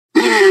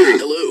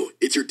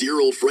it's your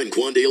dear old friend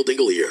Quandale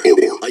Dingle here.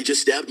 I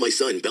just stabbed my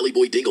son, Belly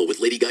Boy Dingle,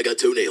 with Lady Gaga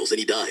toenails, and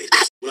he died.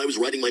 When I was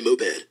riding my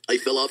moped, I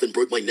fell off and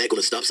broke my neck on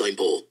a stop sign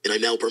pole, and I'm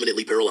now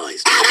permanently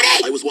paralyzed.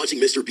 I was watching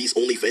Mr. Beast's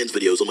OnlyFans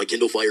videos on my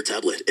Kindle Fire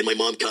tablet, and my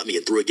mom caught me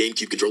and threw a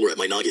GameCube controller at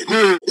my noggin.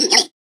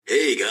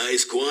 Hey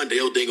guys,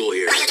 Quandale Dingle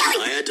here.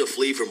 I had to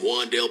flee from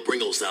Wandale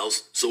Pringle's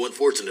house, so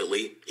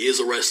unfortunately, he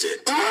is arrested.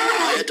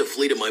 I had to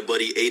flee to my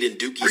buddy Aiden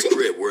Dookie's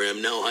crib, where I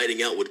am now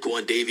hiding out with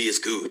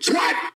Quandavius Gooch.